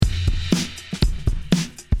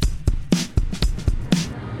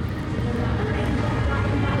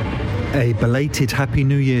A belated Happy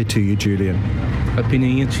New Year to you, Julian. Happy New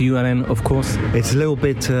Year to you, Alan, of course. It's a little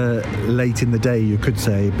bit late in the day, you could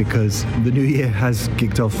say, because the new year has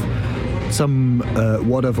kicked off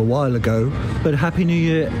somewhat of a while ago, but Happy New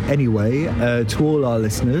Year anyway to all our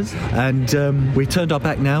listeners. And we turned our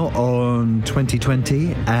back now on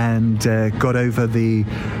 2020 and got over the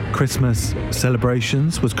Christmas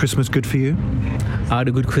celebrations. Was Christmas good for you? I had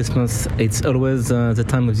a good Christmas. It's always the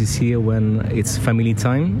time of this year when it's family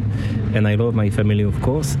time, and I love my family, of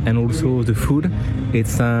course, and also the food.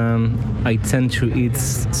 It's I tend to eat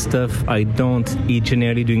stuff I don't eat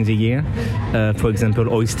generally during the year. For example,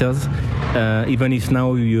 oysters. Even if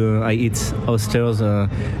now I eat oysters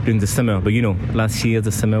during the summer, but last year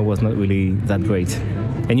the summer was not really that great.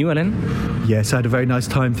 And you, Alan? Yes, I had a very nice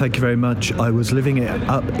time. Thank you very much. I was living it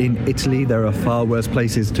up in Italy. There are far worse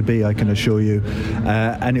places to be, I can assure you.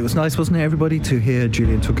 And it was nice, wasn't it, everybody, to hear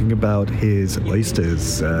Julian talking about his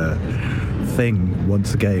oysters thing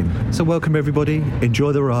once again. So welcome, everybody.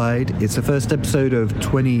 Enjoy the ride. It's the first episode of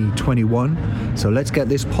 2021. So let's get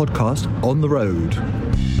this podcast on the road.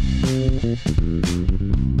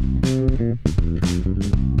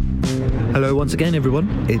 Hello once again,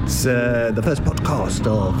 everyone. It's the first podcast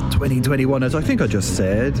of 2021, as I think I just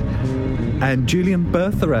said. And Julian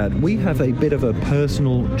Bertherat, we have a bit of a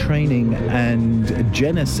personal training and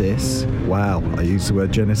genesis. Wow, I used the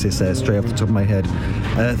word genesis there straight off the top of my head.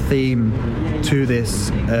 Theme to this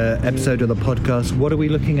episode of the podcast. What are we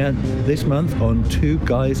looking at this month on Two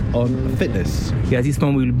Guys on Fitness? Yeah, this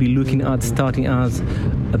month we'll be looking at starting as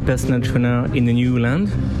a personal trainer in a new land,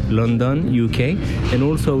 London, UK, and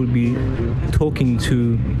also we'll be talking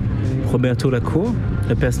to Roberto Lacour,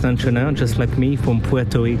 a personal trainer just like me from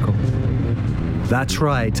Puerto Rico. That's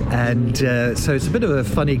right, and so it's a bit of a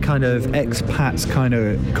funny kind of expats kind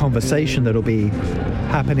of conversation that'll be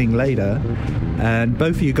happening later, and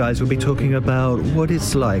both of you guys will be talking about what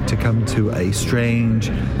it's like to come to a strange,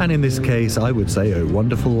 and in this case I would say a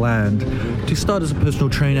wonderful land, to start as a personal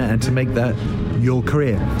trainer and to make that your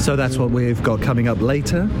career. So that's what we've got coming up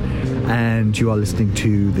later. And you are listening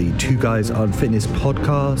to the Two Guys on Fitness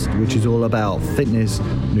podcast, which is all about fitness,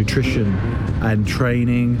 nutrition, and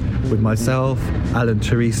training with myself, Alan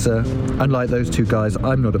Teresa. Unlike those two guys,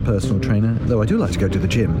 I'm not a personal trainer, though I do like to go to the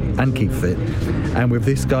gym and keep fit. And with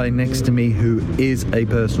this guy next to me, who is a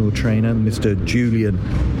personal trainer, Mr. Julian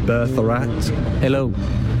Bertherat. Hello.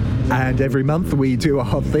 And every month we do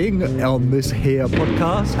our thing on this here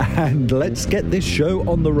podcast, and let's get this show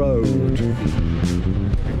on the road.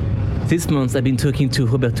 This month I've been talking to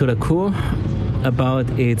Roberto Lacour about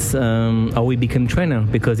how he became trainer,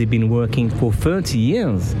 because he's been working for 30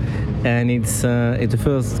 years, and it's the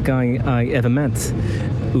first guy I ever met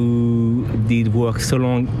who did work so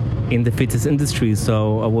long in the fitness industry.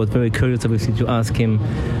 So I was very curious, obviously, to ask him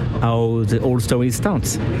how the whole story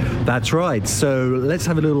starts. That's right. So let's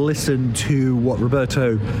have a little listen to what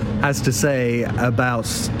Roberto has to say about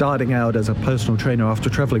starting out as a personal trainer after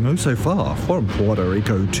traveling so far from Puerto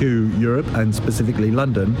Rico to Europe, and specifically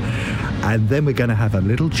London. And then we're going to have a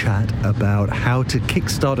little chat about how to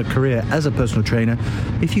kickstart a career as a personal trainer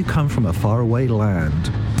if you come from a faraway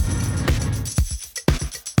land.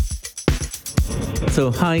 So,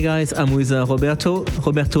 hi guys, I'm with Roberto.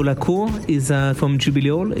 Roberto Lacour is from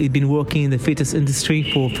Jubilee. He's been working in the fitness industry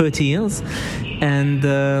for 30 years. And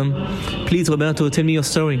please, Roberto, tell me your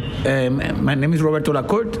story. My name is Roberto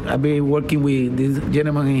Lacour. I've been working with this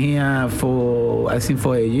gentleman here for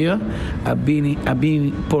a year. I've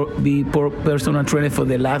been personal trainer for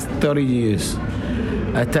the last 30 years.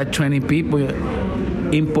 I started training people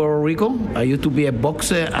in Puerto Rico. I used to be a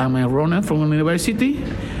boxer. I'm a runner from university.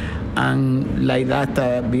 And like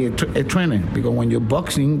that, be a trainer, because when you're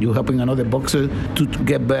boxing, you're helping another boxer to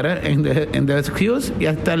get better in their skills.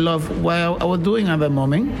 I love what I was doing at that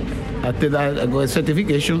moment. After that, I got a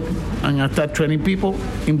certification, and I started training people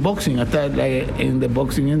in boxing. I started in the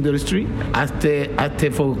boxing industry. After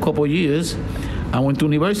for a couple of years, I went to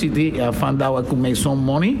university. I found out I could make some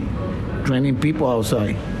money training people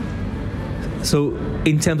outside. So,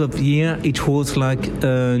 in terms of year, it was like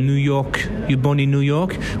New York. You born in New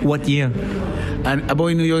York. What year? And I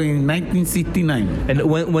born in New York in 1969. And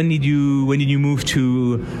when did you move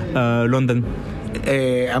to London?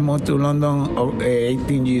 I moved to London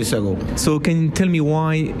 18 years ago. So, can you tell me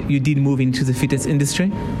why you did move into the fitness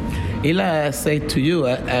industry? Like I said to you,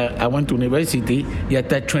 I went to university. I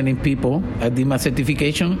started training people. I did my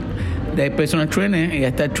certification. The personal trainer,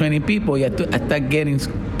 I started training people. I started getting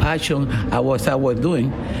passion at what I was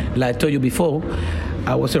doing. Like I told you before,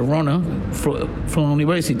 I was a runner from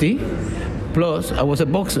university. Plus, I was a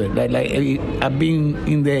boxer. I've been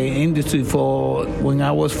in the industry for when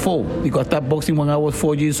I was 4, because I started boxing when I was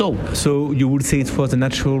 4 years old. So you would say it was a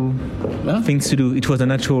natural thing to do. It was a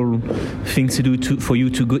natural thing to do for you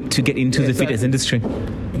to get into the fitness industry.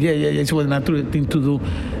 Yeah, it was a natural thing to do,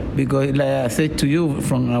 because like I said to you,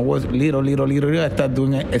 from I was little, I started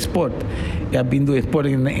doing a sport. I've been doing sport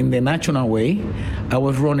in the national way. I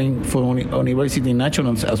was running for university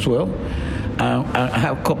nationals as well. I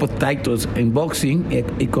have a couple of titles in boxing,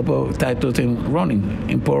 a couple of titles in running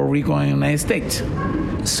in Puerto Rico and United States.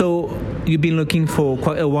 So you've been looking for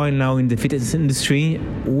quite a while now in the fitness industry.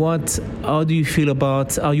 How do you feel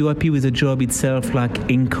about, are you happy with the job itself,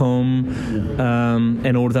 like income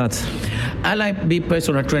and all that? I like being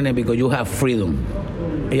personal trainer because you have freedom.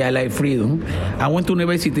 Yeah, I like freedom. I went to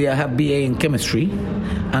university, I have BA in chemistry,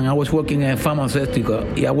 and I was working in a pharmaceutical.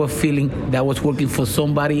 I was feeling that I was working for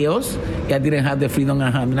somebody else. I didn't have the freedom I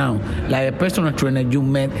have now. Like a personal trainer, you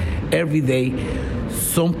met every day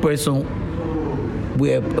some person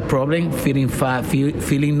with a problem, feeling fat,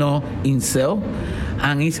 feeling no in self.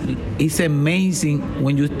 And it's amazing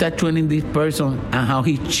when you start training this person and how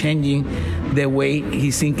he's changing the way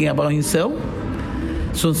he's thinking about himself.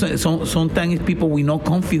 So sometimes people with no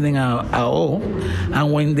confidence at all,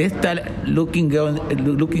 and when they start looking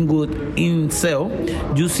good in self,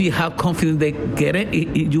 you see how confident they get it.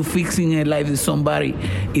 You fixing a life with somebody,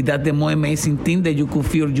 that's the more amazing thing that you could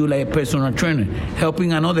feel you like a personal trainer,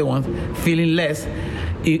 helping another one feeling less.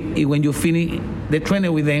 When you finish the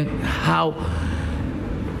training with them, how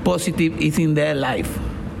positive is in their life.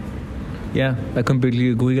 Yeah, I completely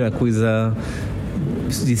agree. Like with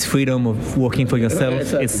this freedom of working for yourself,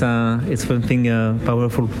 exactly. It's something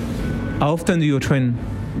powerful. How often do you train?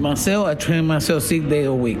 Myself, I train myself 6 days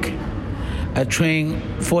a week. I train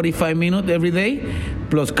 45 minutes every day,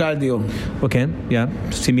 plus cardio. Okay, yeah,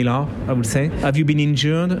 similar, I would say. Have you been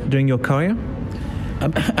injured during your career?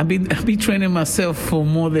 I've been training myself for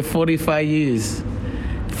more than 45 years.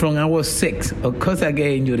 From I was 6, of course I get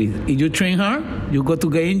injuries. If you train hard, you go to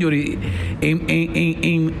get injury.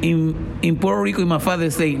 In Puerto Rico, my father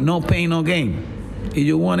say, no pain, no gain. If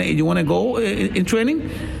you want to go in training,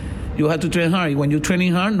 you have to train hard. When you're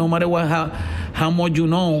training hard, no matter how much you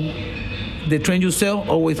know, the train yourself,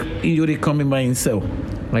 always injury coming by itself.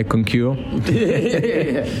 Like concure.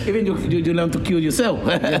 Yeah. Even you learn to cure yourself.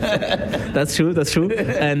 That's true.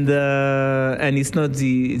 And it's not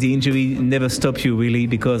the injury never stops you really,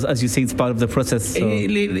 because as you say, it's part of the process. So.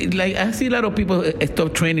 Like I see a lot of people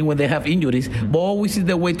stop training when they have injuries, but always is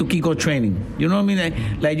the way to keep on training. You know what I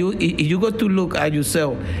mean? Like if you got to look at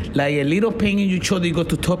yourself, like a little pain in your shoulder, you got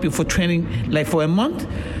to stop you for training, like for a month.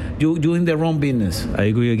 You're doing the wrong business. I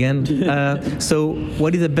agree again. So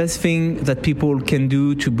what is the best thing that people can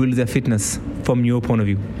do to build their fitness from your point of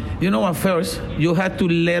view? You know what, first, you have to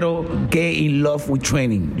get in love with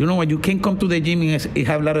training. You know what, you can't come to the gym and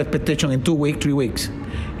have a lot of expectation in 2 weeks, 3 weeks.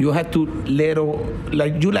 You have to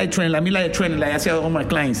like you like training, like me like training, like I say to all my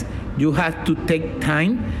clients, you have to take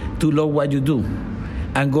time to love what you do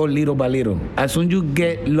and go little by little. As soon as you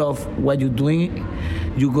get love what you're doing,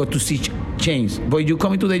 you go to see change. But you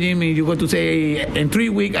come into the gym and you go to say, in 3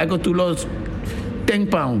 weeks, I got to lose 10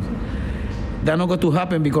 pounds. That's not going to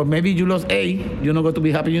happen, because maybe you lost 8, you're not going to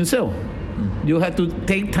be happy yourself. You have to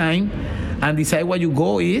take time and decide what your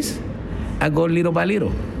goal is and go little by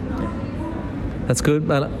little. That's good.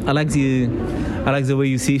 I like the way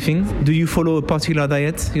you see things. Do you follow a particular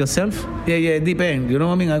diet yourself? Yeah, it depends. You know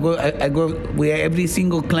what I mean? I go with every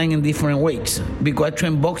single client in different weights, because I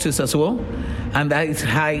train boxers as well, and that is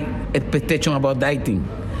high expectation about dieting.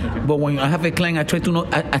 Okay. But when I have a client, I try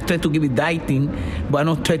to give it dieting, but I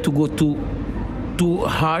don't try to go too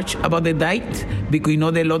harsh about the diet, because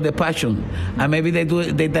they love the passion. And maybe they do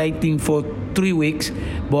the dieting for 3 weeks,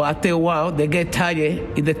 but after a while they get tired.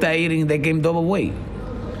 If they start eating, they gain double weight.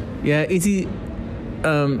 Yeah,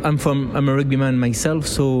 I'm a rugbyman myself,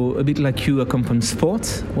 so a bit like you, I come from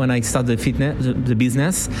sports. When I started the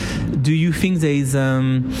business, do you think there is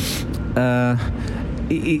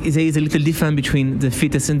a little difference between the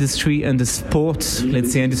fitness industry and the sports,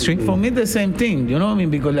 let's say, industry? For me, the same thing. You know what I mean?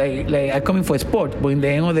 Because like I come in for sport, but in the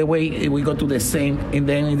end of the way, we go to the same. In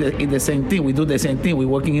the end, it's the same thing. We do the same thing. We're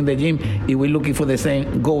working in the gym. We're looking for the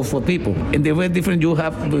same goals for people. And the very different you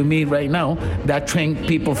have with me right now, that train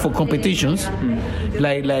people for competitions,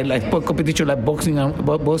 like sport competition, like boxing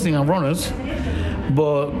and runners.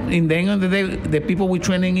 But in the end of the day, the people we're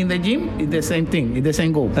training in the gym, it's the same thing. It's the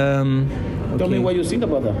same goal. Tell me what you think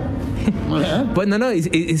about that. But no,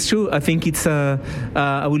 it's true. I think it's.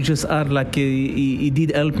 I will just add, like, it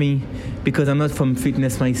did help me because I'm not from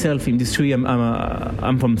fitness myself industry.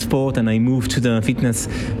 I'm from sport, and I moved to the fitness.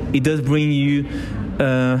 It does bring you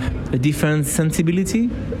a different sensibility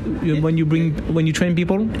when you train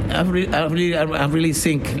people. I really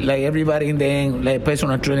think, like, everybody in the end, like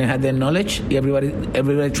personal training, had their knowledge.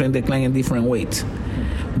 Everybody train the client in different ways.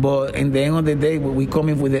 But in the end of the day, we come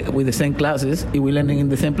in with the same classes, we learning in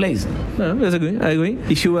the same place. No, that's good. I agree.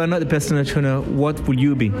 If you were not a personal trainer, what would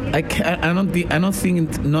you be? I don't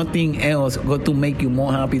think nothing else got to make you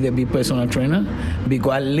more happy than be personal trainer,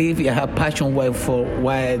 because I have passion for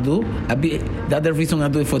what I do. That's the reason I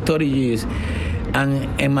do it for 30 years.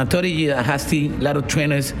 And in my 30 years, I have seen a lot of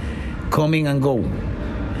trainers coming and go.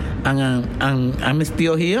 And I'm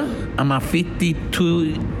still here. I'm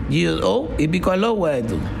 52 years old. It's because I love what I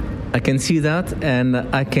do. I can see that, and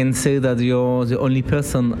I can say that you're the only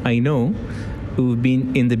person I know who've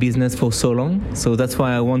been in the business for so long. So that's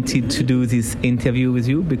why I wanted to do this interview with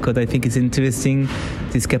you, because I think it's interesting,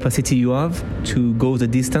 this capacity you have to go the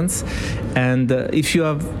distance. And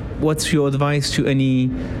what's your advice to any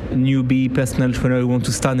newbie personal trainer who want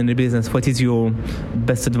to start in the business? What is your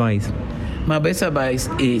best advice? My best advice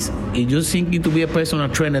is, if you're thinking to be a personal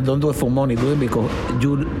trainer, don't do it for money. Do it because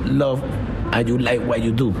you love and you like what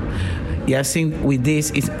you do. Yeah, I think with this,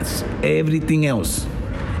 it's everything else.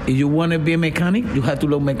 If you want to be a mechanic, you have to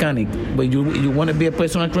love mechanic. But you want to be a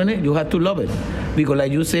personal trainer, you have to love it. Because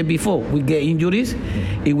like you said before, we get injuries,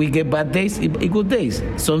 if we get bad days, it's good days.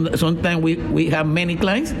 Sometimes we have many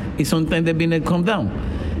clients, sometimes they've been come down.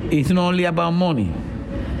 It's not only about money.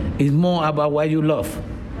 It's more about what you love.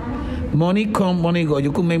 Money come, money go.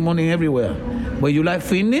 You could make money everywhere. But you like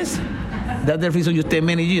fitness, that's the reason you stay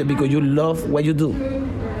many years, because you love what you do.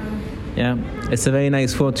 Yeah, it's a very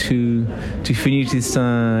nice word to finish this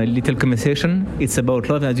little conversation. It's about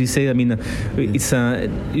love, as you say. I mean, it's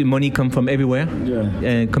money come from everywhere.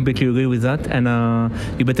 Yeah, completely agree with that. And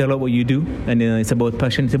you better love what you do. And it's about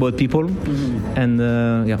passion. It's about people. Mm-hmm.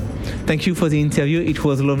 And yeah, thank you for the interview. It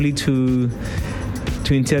was lovely to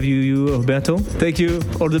interview you, Roberto. Thank you.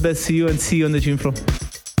 All the best. See you, and see you on the gym floor.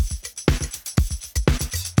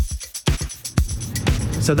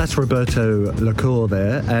 So that's Roberto Lacour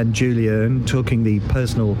there, and Julian talking the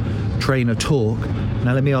personal trainer talk.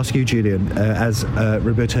 Now let me ask you, Julian, as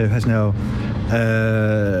Roberto has now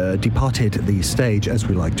departed the stage, as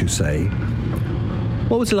we like to say,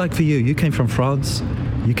 what was it like for you? You came from France,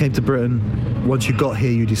 you came to Britain. Once you got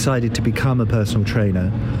here, you decided to become a personal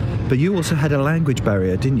trainer, but you also had a language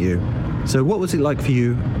barrier, didn't you? So what was it like for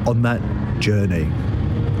you on that journey?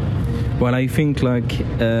 Well, I think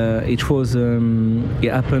it was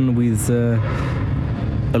it happened with a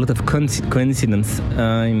lot of coincidence.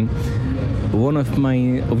 One of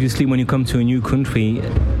my, obviously, when you come to a new country,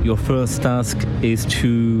 your first task is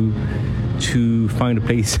to find a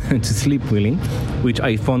place to sleep, really, which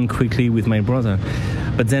I found quickly with my brother.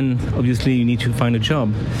 But then, obviously, you need to find a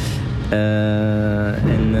job.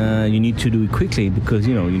 And you need to do it quickly, because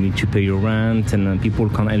you need to pay your rent, and people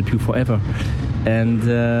can't help you forever. And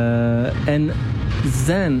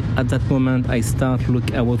then at that moment I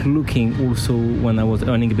was looking also, when I was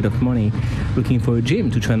earning a bit of money, looking for a gym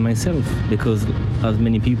to train myself, because as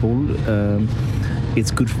many people,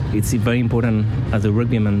 it's very important as a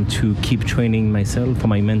rugbyman to keep training myself for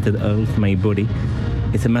my mental health, my body.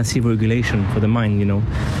 It's a massive regulation for the mind,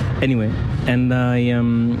 Anyway, and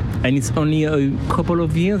and it's only a couple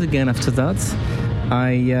of years again after that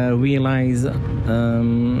I realized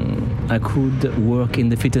I could work in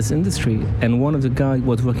the fitness industry. And one of the guys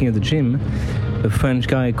was working at the gym, a French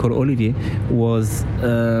guy called Olivier, was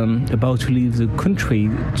about to leave the country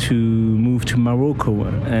to move to Morocco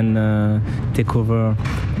and take over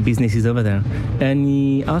businesses over there. And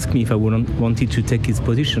he asked me if I wanted to take his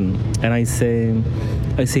position. And I say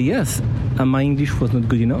yes. And my English was not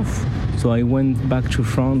good enough. So I went back to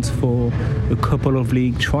France for a couple of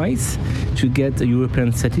league tries to get a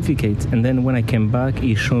European certificate. And then when I came back,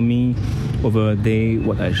 he showed me over a day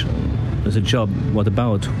the job, what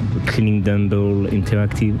about cleaning dumbbell,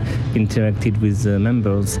 interacted with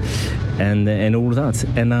members, and all that.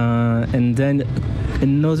 And then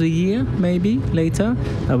another year, maybe later,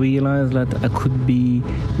 I realized that I could be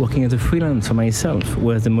working as a freelance for myself,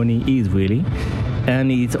 where the money is really.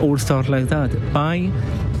 And it all started like that, by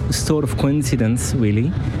sort of coincidence,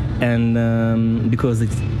 really. And because,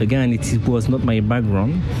 it was not my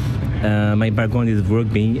background. My background is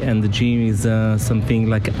rugby, and the gym is something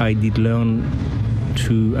like I did learn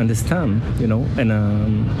to understand,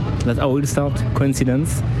 and that's how it started,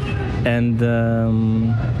 coincidence. and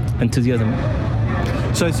enthusiasm.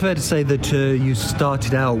 So it's fair to say that you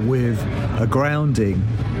started out with a grounding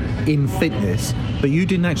in fitness, but you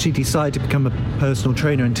didn't actually decide to become a personal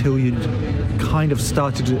trainer until you kind of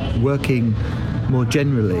started working more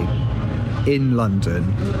generally in London,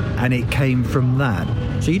 and it came from that.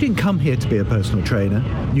 So you didn't come here to be a personal trainer.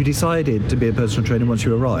 You decided to be a personal trainer once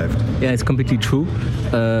you arrived. Yeah, it's completely true.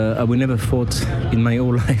 I would never thought in my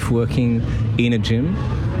whole life working in a gym,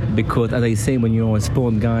 because as I say, when you're a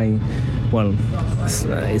sport guy, well,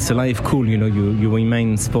 it's a life cool, you know, you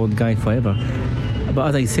remain sport guy forever. But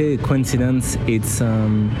as I say, coincidence, it's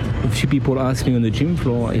a few people asked me on the gym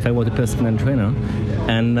floor if I was a personal trainer,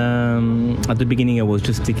 and at the beginning I was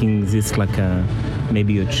just taking this like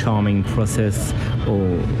maybe a charming process,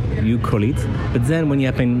 or you call it. But then when it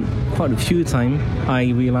happened quite a few times,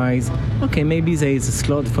 I realized, okay, maybe there is a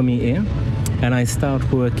slot for me here, and I start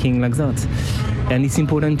working like that. And it's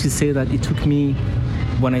important to say that it took me,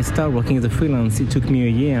 when I started working as a freelance, it took me a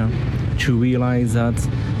year to realize that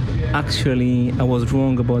actually I was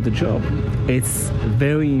wrong about the job. It's a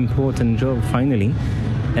very important job finally,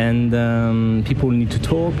 and people need to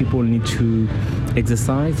talk, people need to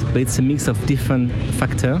exercise, but it's a mix of different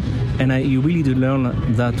factors, and you really do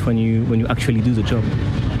learn that when you actually do the job.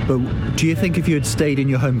 But do you think if you had stayed in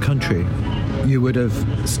your home country, you would have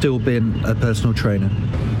still been a personal trainer?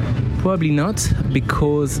 Probably not,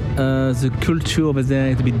 because the culture over there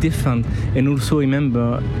is a bit different. And also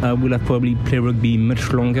remember, I would have probably played rugby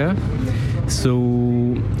much longer.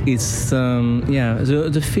 So it's,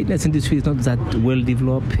 the fitness industry is not that well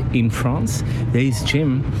developed in France. There is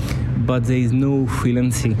gym, but there is no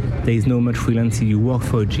freelancing. There is no much freelancing. You work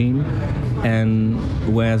for a gym, and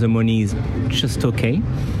where the money is just okay,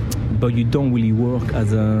 but you don't really work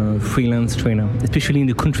as a freelance trainer, especially in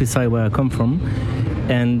the countryside where I come from.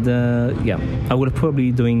 And I would have probably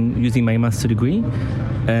using my master degree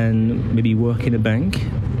and maybe work in a bank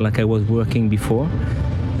like I was working before,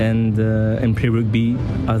 and play rugby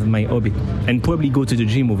as my hobby, and probably go to the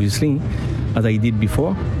gym obviously as I did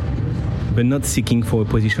before, but not seeking for a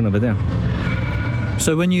position over there.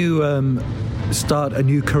 So when you start a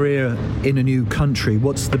new career in a new country,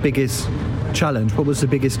 what's the biggest challenge? What was the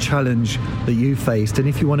biggest challenge that you faced? And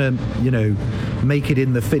if you want to, make it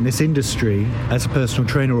in the fitness industry as a personal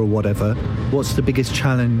trainer or whatever, what's the biggest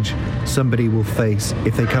challenge somebody will face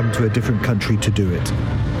if they come to a different country to do it?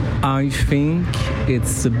 I think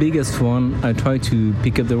it's the biggest one. I try to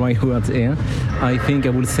pick up the right words here. I think I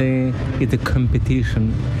would say it's a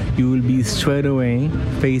competition. You will be straight away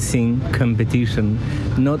facing competition,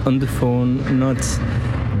 not on the phone, not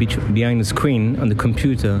behind the screen on the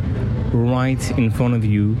computer. Right in front of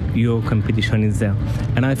you, your competition is there.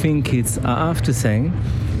 And I think I have to say,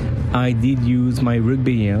 I did use my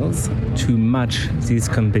rugby years to match this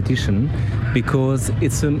competition, because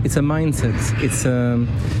it's a mindset.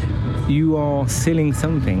 You are selling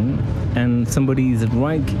something, and somebody is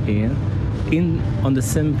right here on the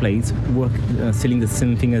same place, selling the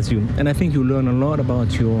same thing as you. And I think you learn a lot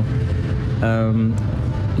about your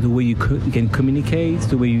the way you can communicate,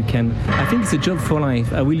 the way you can. I think it's a job for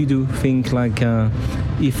life. I really do think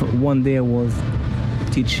if one day I was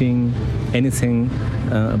teaching anything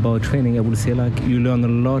about training, I would say you learn a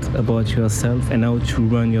lot about yourself and how to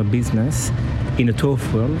run your business in a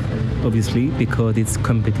tough world, obviously, because it's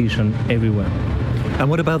competition everywhere. And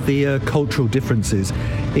what about the cultural differences?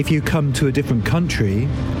 If you come to a different country,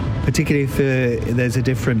 particularly if there's a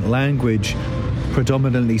different language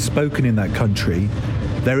predominantly spoken in that country,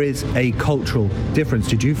 there is a cultural difference.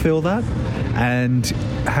 Did you feel that? And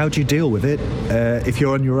how do you deal with it if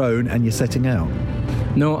you're on your own and you're setting out?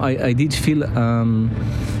 No, I did feel,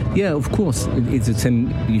 of course, it's the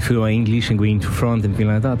same if you are English and going to France and things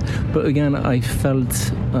like that. But again, I felt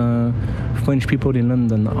French people in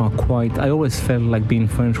London are I always felt like being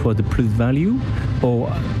French was the plus value.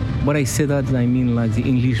 Or when I say that, I mean the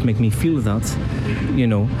English make me feel that,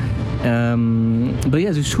 But yeah,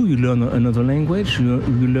 it's true, you learn another language, you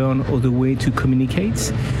learn other way to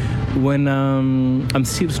communicate. When I'm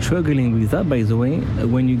still struggling with that, by the way,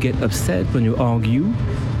 when you get upset, when you argue,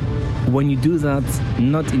 when you do that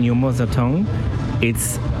not in your mother tongue,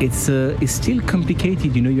 it's still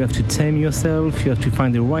complicated. You have to tame yourself, you have to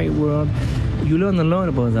find the right word. You learn a lot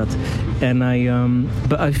about that. And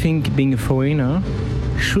but I think being a foreigner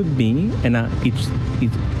should be, and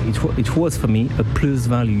it was for me, a plus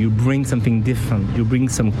value. You bring something different, you bring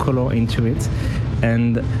some color into it,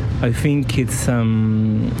 and I think it's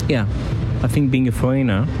I think being a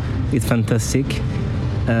foreigner is fantastic,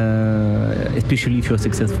 especially if you're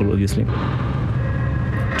successful, obviously.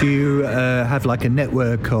 Do you have a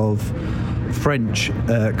network of French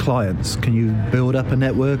clients? Can you build up a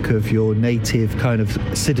network of your native kind of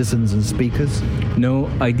citizens and speakers? No,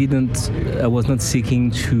 I didn't. I was not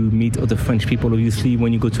seeking to meet other French people. Obviously,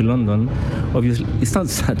 when you go to London, obviously it's not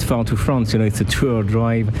that far to France. It's a 2-hour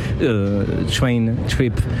drive, train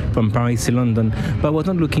trip from Paris to London. But I was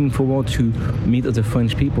not looking forward to meet other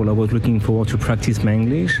French people. I was looking forward to practice my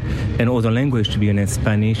English and other language, to be honest,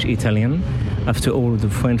 Spanish, Italian. After all, the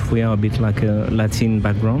French, we are a bit like a Latin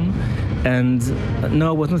background. And no,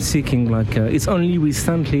 I was not seeking it's only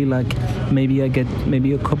recently maybe I get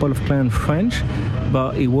maybe a couple of clients French,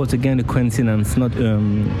 but it was again a coincidence, not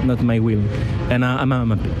my will. And I'm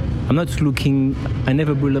not looking. I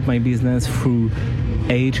never build up my business through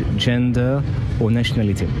age, gender, or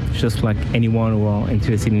nationality. Just like anyone who are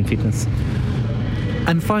interested in fitness.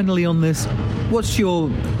 And finally, on this, what's your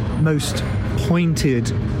most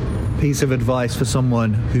pointed piece of advice for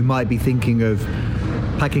someone who might be thinking of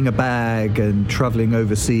packing a bag and traveling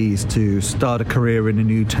overseas to start a career in a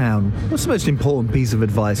new town? What's the most important piece of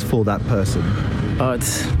advice for that person?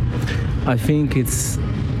 I think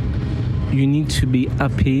you need to be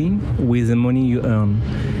happy with the money you earn.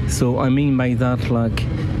 So I mean by that,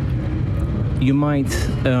 you might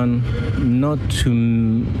earn not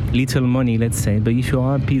too little money, let's say, but if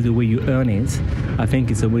you're happy the way you earn it, I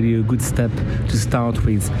think it's a really good step to start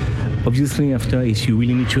with. Obviously, after, if you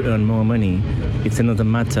really need to earn more money, it's another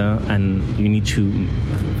matter, and you need to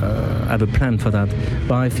have a plan for that.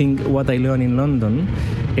 But I think what I learned in London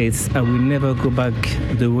is I will never go back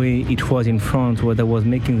the way it was in France, where I was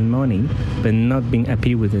making money but not being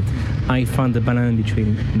happy with it. I found the balance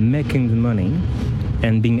between making the money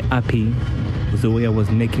and being happy with the way I was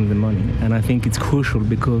making the money. And I think it's crucial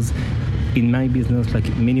because in my business, like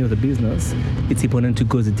many other business, it's important to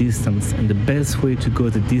go the distance. And the best way to go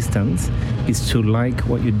the distance is to like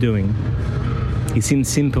what you're doing. It seems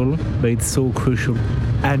simple, but it's so crucial.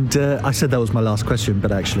 And I said that was my last question,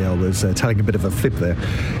 but actually I was telling a bit of a fib there.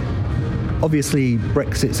 Obviously,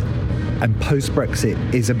 Brexit and post-Brexit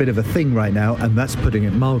is a bit of a thing right now, and that's putting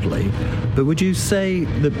it mildly. But would you say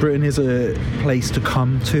that Britain is a place to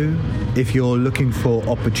come to if you're looking for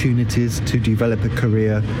opportunities to develop a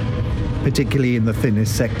career, particularly in the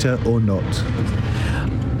fitness sector, or not?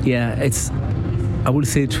 Yeah, I would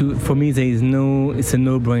say for me, it's a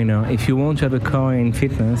no-brainer. If you want to have a career in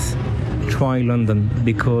fitness, try London,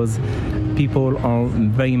 because people are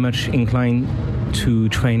very much inclined to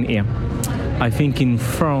train here. I think in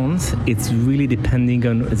France, it's really depending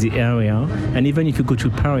on the area. And even if you go to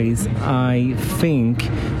Paris, I think,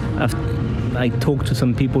 I talked to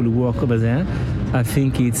some people who work over there, I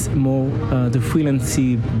think it's more, the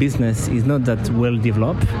freelancing business is not that well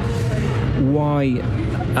developed. Why?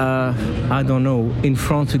 I don't know. In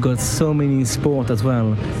France, we got so many sports as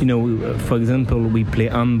well. For example, we play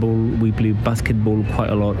handball, we play basketball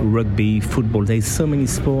quite a lot, rugby, football. There's so many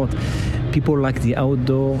sports. People like the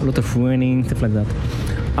outdoor, a lot of running, stuff like that.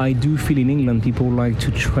 I do feel in England people like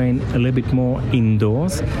to train a little bit more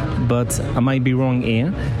indoors, but I might be wrong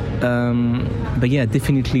here. But yeah,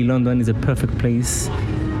 definitely London is a perfect place.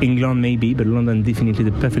 England maybe, but London definitely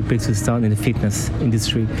the perfect place to start in the fitness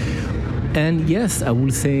industry. And yes, I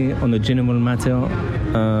will say on a general matter,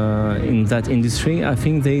 in that industry, I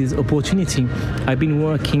think there is opportunity. I've been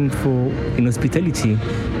working in hospitality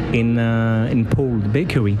in Paul, the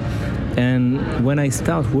bakery. And when I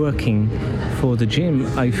start working for the gym,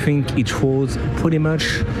 I think it was pretty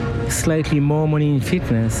much slightly more money in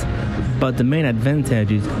fitness, but the main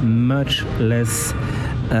advantage is much less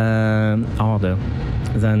harder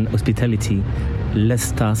than hospitality,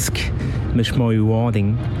 less task, much more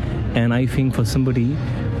rewarding. And I think for somebody,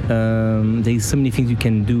 there is so many things you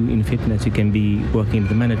can do in fitness. You can be working in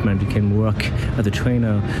the management, you can work as a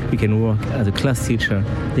trainer, you can work as a class teacher.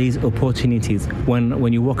 There is opportunities.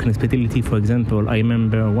 When you work in hospitality, for example, I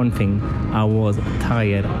remember one thing, I was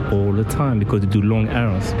tired all the time because you do long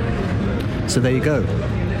hours. So there you go.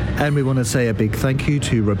 And we want to say a big thank you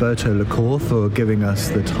to Roberto Lacour for giving us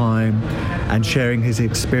the time and sharing his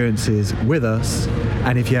experiences with us.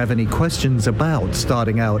 And if you have any questions about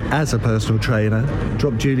starting out as a personal trainer,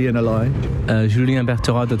 drop Julian a line.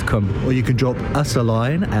 JulienBerthera.com. Or you can drop us a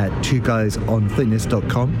line at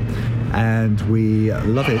twoguysonfitness.com. And we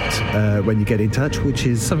love it when you get in touch, which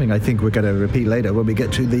is something I think we're going to repeat later when we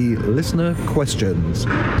get to the listener questions.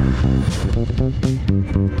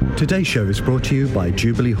 Today's show is brought to you by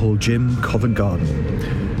Jubilee Hall Gym, Covent Garden.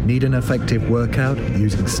 Need an effective workout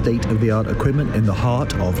using state-of-the-art equipment in the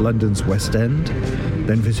heart of London's West End?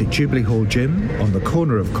 Then visit Jubilee Hall Gym on the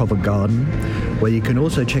corner of Covent Garden, where you can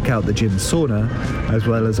also check out the gym sauna, as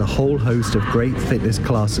well as a whole host of great fitness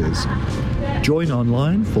classes. Join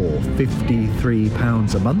online for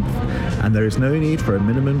 £53 a month, and there is no need for a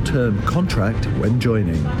minimum term contract when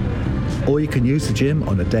joining. Or you can use the gym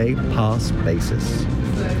on a day pass basis.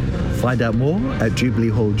 Find out more at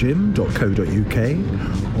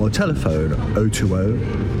jubileehallgym.co.uk or telephone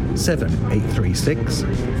 020 7836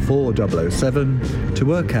 4007 to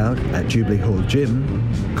work out at Jubilee Hall Gym,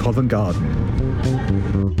 Covent Garden.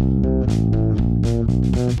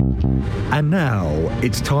 And now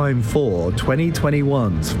it's time for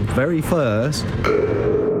 2021's very first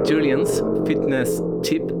Julian's fitness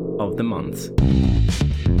tip of the month.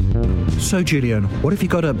 So Julian, what have you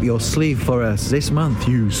got up your sleeve for us this month,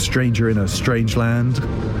 you stranger in a strange land?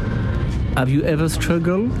 Have you ever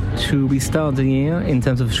struggled to restart the year in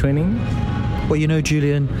terms of training? Well, you know,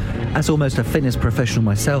 Julian, as almost a fitness professional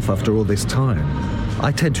myself after all this time,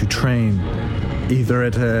 I tend to train either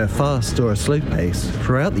at a fast or a slow pace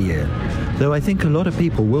throughout the year, though I think a lot of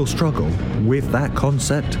people will struggle with that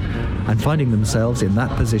concept and finding themselves in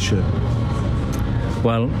that position.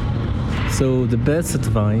 Well, so the best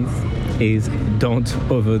advice is don't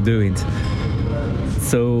overdo it.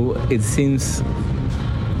 So it seems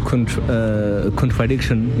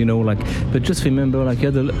contradiction, you know, like, but just remember, like,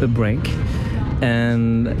 you had a break,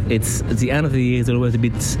 and it's the end of the year is always a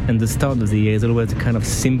bit, and the start of the year is always a kind of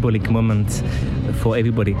symbolic moment for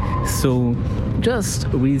everybody. So just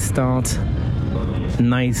restart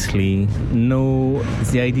nicely. No,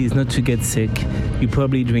 the idea is not to get sick. You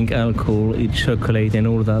probably drink alcohol, eat chocolate and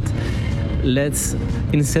all that. Let's,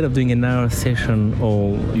 instead of doing an hour session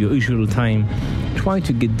or your usual time, try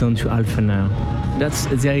to get down to half an hour. That's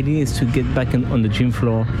the idea, is to get back on the gym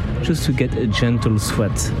floor, just to get a gentle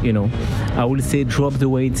sweat, you know. I would say drop the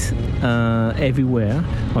weight everywhere,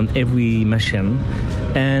 on every machine,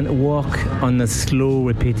 and work on a slow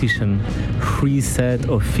repetition, 3 sets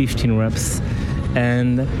of 15 reps,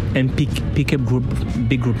 and pick up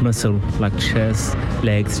big group muscle like chest,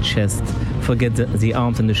 legs, chest. Forget the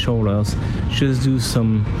arms and the shoulders. Just do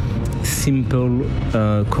some simple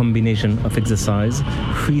combination of exercise,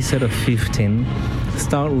 3 sets of 15.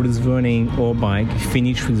 Start with running or bike,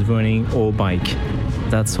 finish with running or bike.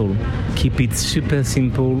 That's all. Keep it super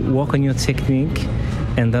simple, work on your technique,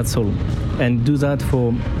 and that's all. And do that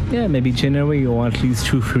for maybe January, or at least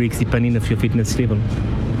 2-3 weeks, depending on your fitness level.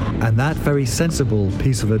 And that very sensible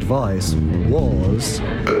piece of advice was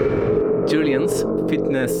Julian's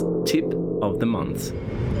fitness tip of the month.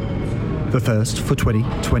 the first for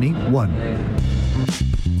 2021.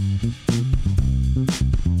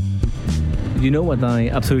 You know what I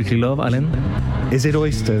absolutely love, Alan? Is it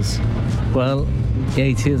oysters? Well, yeah,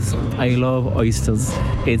 it is. I love oysters.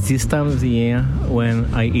 It's this time of the year when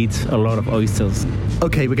I eat a lot of oysters.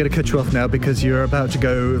 Okay, we're going to cut you off now because you're about to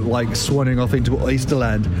go like swanning off into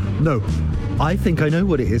Oysterland. No, I think I know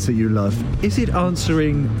what it is that you love. Is it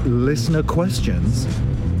answering listener questions?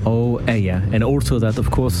 Oh, yeah. And also that, of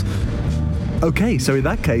course. Okay, so in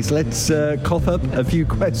that case, let's cough up a few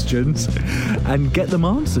questions and get them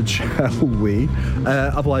answered, shall we?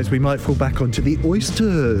 Otherwise, we might fall back onto the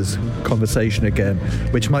oysters conversation again,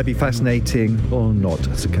 which might be fascinating or not,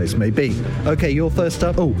 as the case may be. Okay, you're first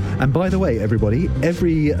up. Oh, and by the way, everybody,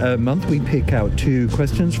 every month we pick out 2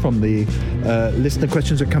 questions from the listener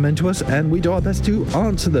questions that come into us, and we do our best to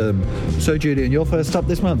answer them. So, Julian, you're first up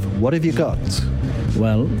this month. What have you got?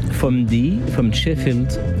 Well, from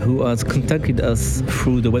Sheffield, who has contacted us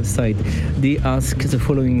through the website, they ask the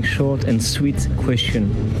following short and sweet question.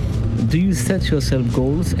 Do you set yourself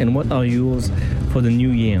goals, and what are yours for the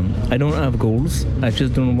new year? I don't have goals. I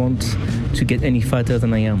just don't want to get any fatter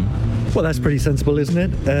than I am. Well, that's pretty sensible, isn't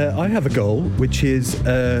it? I have a goal, which is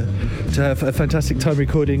to have a fantastic time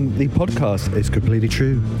recording the podcast. It's completely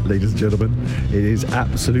true, ladies and gentlemen. It is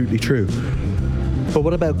absolutely true. But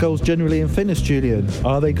what about goals generally in fitness, Julian?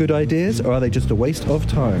 Are they good ideas, or are they just a waste of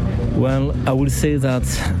time? Well, I would say that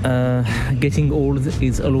getting old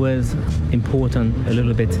is always important a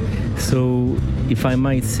little bit. So if I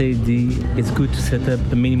might say, it's good to set up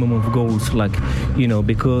a minimum of goals, like, you know,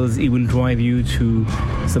 because it will drive you to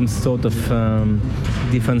some sort of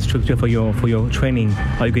different structure for your training.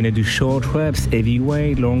 Are you going to do short reps, heavy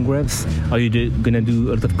weight, long reps? Are you going to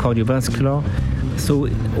do a lot of cardiovascular? So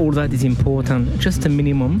all that is important, just a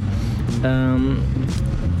minimum.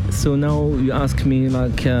 So now you ask me,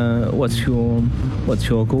 like, what's your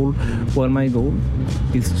goal? Well, my goal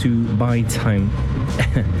is to buy time,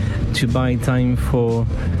 to buy time for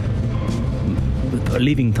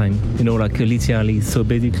living time, you know, like literally. So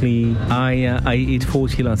basically, I hit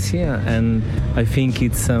 40 last year, and I think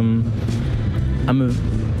it's I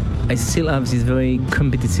still have this very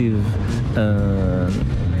competitive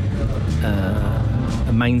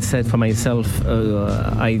mindset for myself.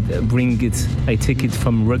 I take it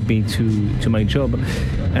from rugby to my job,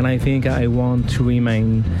 and I think I want to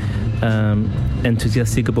remain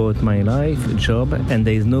enthusiastic about my life, job, and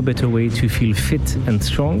there is no better way to feel fit and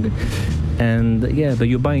strong. And but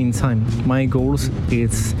you're buying time. My goals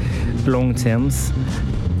is long terms,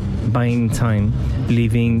 buying time,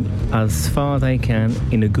 living as far as I can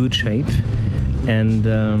in a good shape. And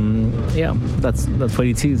that's what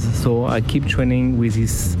it is. So I keep training with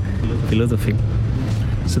this philosophy.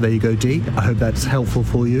 So there you go, Dee. I hope that's helpful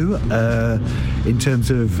for you in terms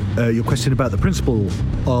of your question about the principle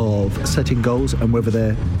of setting goals and whether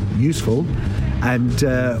they're useful. And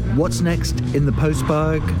what's next in the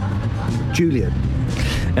postbag, Julian?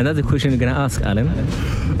 And that's the question you're going to ask, Alan.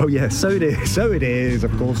 Oh, yes, so it is. So it is.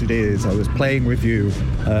 Of course it is. I was playing with you,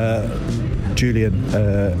 Julian,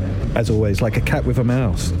 as always, like a cat with a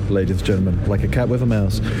mouse, ladies and gentlemen, like a cat with a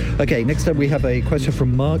mouse. Okay, next up we have a question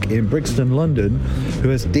from Mark in Brixton, London, who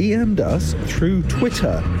has DM'd us through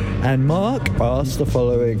Twitter. And Mark asked the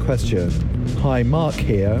following question. Hi, Mark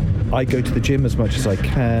here. I go to the gym as much as I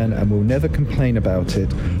can and will never complain about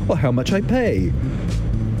it or how much I pay.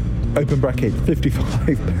 Open bracket,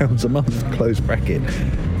 £55 a month, close bracket.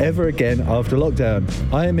 Ever again after lockdown.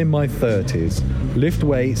 I am in my 30s, lift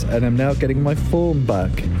weights, and am now getting my form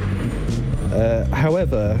back.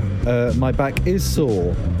 However, my back is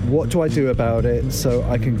sore. What do I do about it so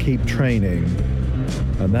I can keep training?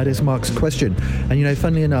 And that is Mark's question. And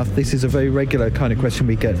funnily enough, this is a very regular kind of question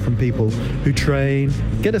we get from people who train,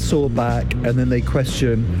 get a sore back, and then they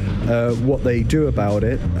question what they do about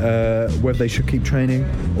it, whether they should keep training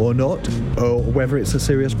or not, or whether it's a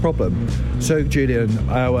serious problem. So, Julian,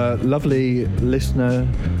 our lovely listener,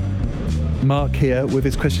 Mark here, with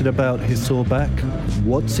his question about his sore back,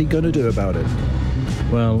 what's he going to do about it?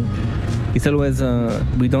 Well, it's always,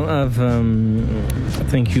 we don't have,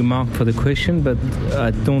 thank you, Mark, for the question, but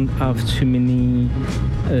I don't have too many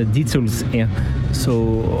details here,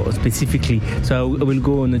 so specifically. So I will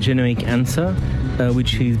go on a generic answer,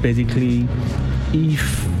 which is basically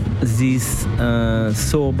if this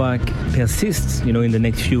sore back persists, in the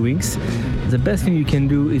next few weeks, the best thing you can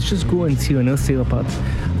do is just go and see an osteopath.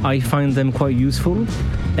 I find them quite useful,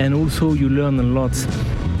 and also you learn a lot.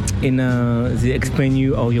 They explain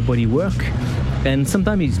you how your body works, and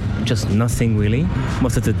sometimes it's just nothing really,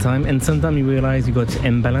 most of the time, and sometimes you realize you got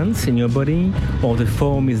imbalance in your body, or the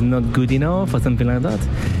form is not good enough, or something like that.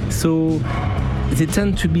 So they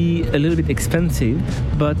tend to be a little bit expensive,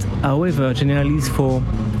 but however, generally it's for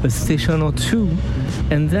a session or two,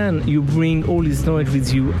 and then you bring all this knowledge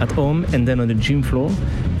with you at home and then on the gym floor,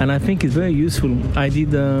 and I think it's very useful. I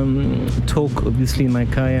did talk, obviously, in my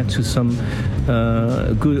career to some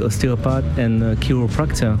good osteopath and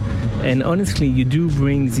chiropractor, and honestly, you do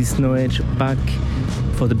bring this knowledge back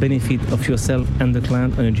for the benefit of yourself and the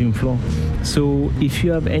client on the gym floor. So if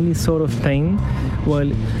you have any sort of pain,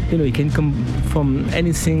 well, it can come from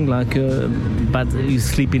anything like you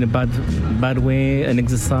sleep in a bad way, an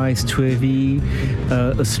exercise too heavy,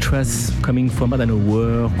 a stress coming from,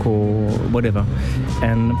 work or whatever.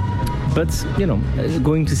 But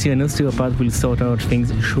going to see an osteopath will sort out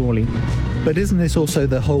things surely. But isn't this also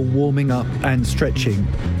the whole warming up and stretching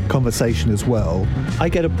conversation as well? I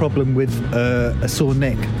get a problem with a sore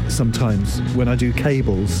neck sometimes when I do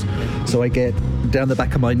cables. So I get down the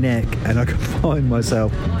back of my neck and I can find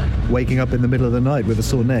myself waking up in the middle of the night with a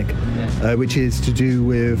sore neck, which is to do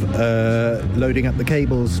with loading up the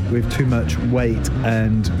cables with too much weight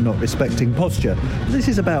and not respecting posture. This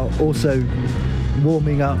is about also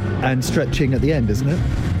warming up and stretching at the end, isn't it?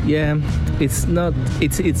 Yeah, it's not.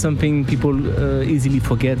 It's something people easily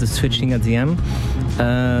forget, the stretching at the end.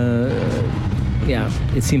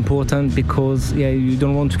 It's important because you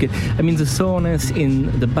don't want to get. The soreness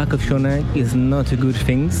in the back of your neck is not a good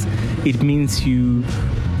thing. It means you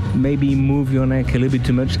maybe move your neck a little bit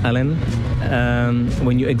too much, Alan.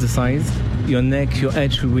 When you exercise, your neck, your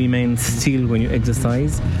edge will remain still when you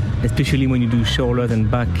exercise, especially when you do shoulder and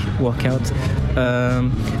back workout.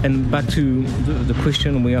 And back to the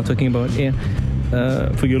question we are talking about here,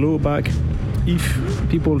 for your lower back, if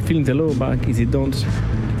people feeling the lower back is they don't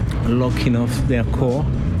lock enough their core,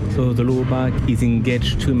 so the lower back is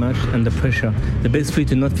engaged too much under pressure. The best way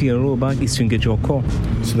to not feel a lower back is to engage your core.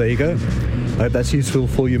 So there you go. I hope that's useful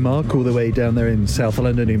for you, Mark, all the way down there in South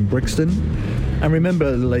London in Brixton. And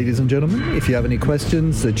remember, ladies and gentlemen, if you have any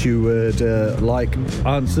questions that you would like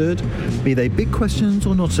answered, be they big questions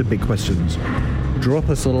or not so big questions, drop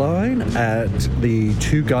us a line at the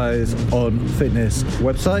Two Guys on Fitness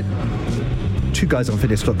website,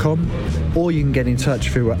 twoguysonfitness.com, or you can get in touch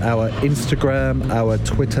through our Instagram, our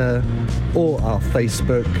Twitter, or our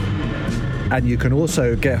Facebook. And you can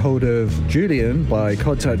also get hold of Julian by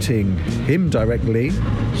contacting him directly.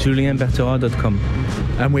 julienbertherat.com.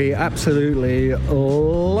 And we absolutely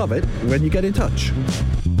love it when you get in touch.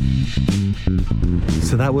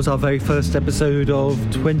 So that was our very first episode of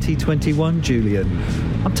 2021, Julian.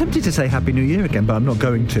 I'm tempted to say Happy New Year again, but I'm not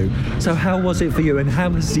going to. So how was it for you, and how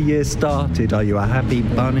has the year started? Are you a happy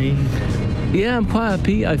bunny? Yeah, I'm quite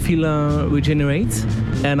happy. I feel regenerate,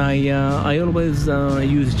 and I always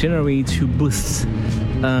use January to boost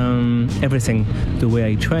everything. The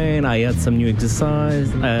way I train, I add some new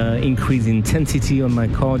exercise, increase intensity on my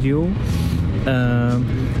cardio,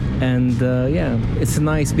 yeah, it's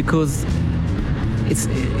nice because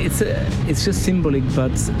it's just symbolic,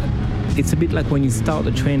 but it's a bit like when you start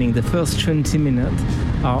the training. The first 20 minutes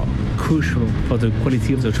are crucial for the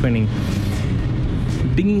quality of the training.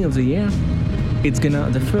 Beginning of the year,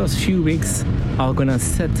 the first few weeks are gonna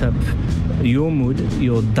set up your mood,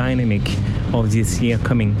 your dynamic of this year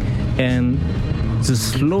coming. And the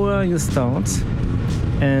slower you start,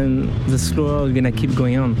 and the slower you're gonna keep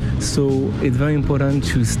going on. So it's very important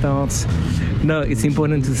to start. No, it's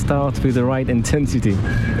important to start with the right intensity.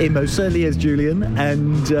 It most certainly is, Julian,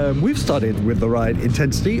 and we've started with the right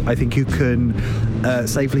intensity, I think you can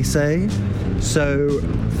safely say. So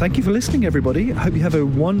thank you for listening, everybody. I hope you have a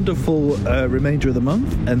wonderful remainder of the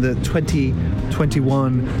month, and that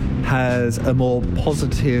 2021 has a more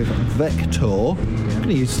positive vector. I'm going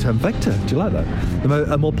to use the term vector. Do you like that?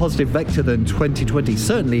 A more positive vector than 2020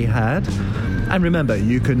 certainly had. And remember,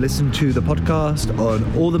 you can listen to the podcast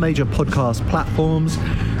on all the major podcast platforms,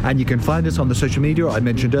 and you can find us on the social media I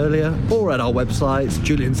mentioned earlier, or at our websites.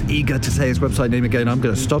 Julian's eager to say his website name again. I'm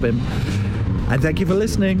going to stop him. And thank you for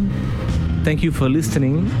listening. Thank you for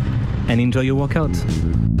listening, and enjoy your workout.